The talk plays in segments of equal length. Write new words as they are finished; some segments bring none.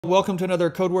Welcome to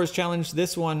another Codewars challenge.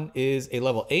 This one is a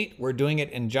level 8. We're doing it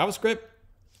in JavaScript,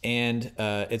 and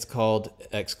it's called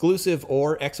exclusive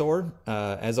or XOR.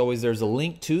 As always, there's a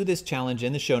link to this challenge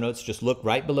in the show notes. Just look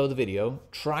right below the video.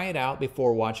 Try it out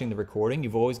before watching the recording.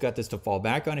 You've always got this to fall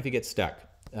back on if you get stuck.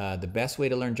 The best way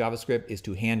to learn JavaScript is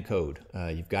to hand code.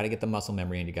 You've got to get the muscle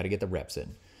memory and you've got to get the reps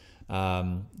in.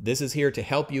 This is here to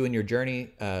help you in your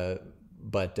journey,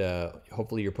 but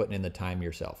hopefully you're putting in the time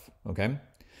yourself, okay?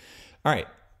 All right.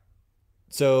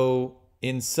 So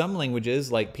in some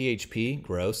languages like PHP,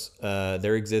 gross,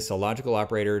 there exists a logical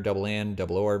operator, double and,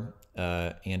 double or,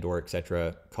 and or,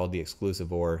 etc., called the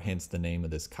exclusive or, hence the name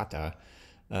of this kata.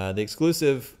 The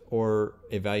exclusive or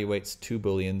evaluates two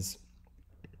booleans.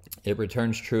 It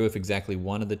returns true if exactly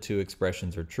one of the two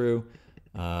expressions are true,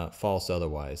 false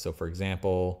otherwise. So for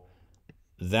example,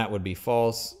 that would be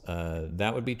false,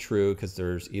 that would be true because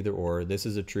there's either or, this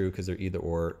is a true because they're either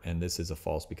or, and this is a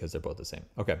false because they're both the same.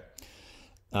 Okay.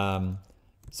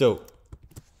 So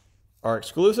our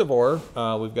exclusive or,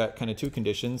 we've got kind of two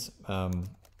conditions.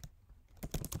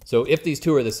 So if these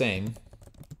two are the same,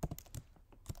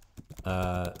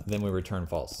 then we return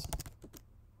false.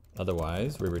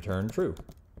 Otherwise, we return true.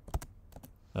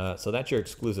 So that's your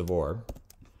exclusive or.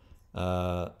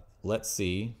 Let's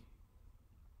see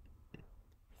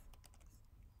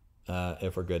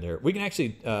if we're good here. We can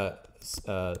actually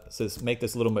make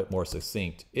this a little bit more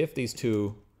succinct. If these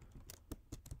two,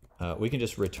 we can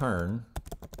just return,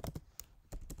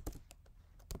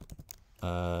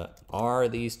 are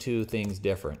these two things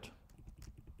different?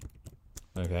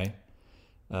 Okay.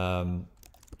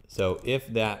 So if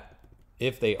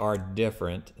they are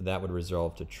different, that would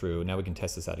resolve to true. Now we can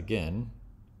test this out again.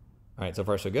 All right, so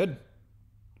far so good.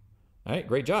 All right,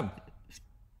 great job.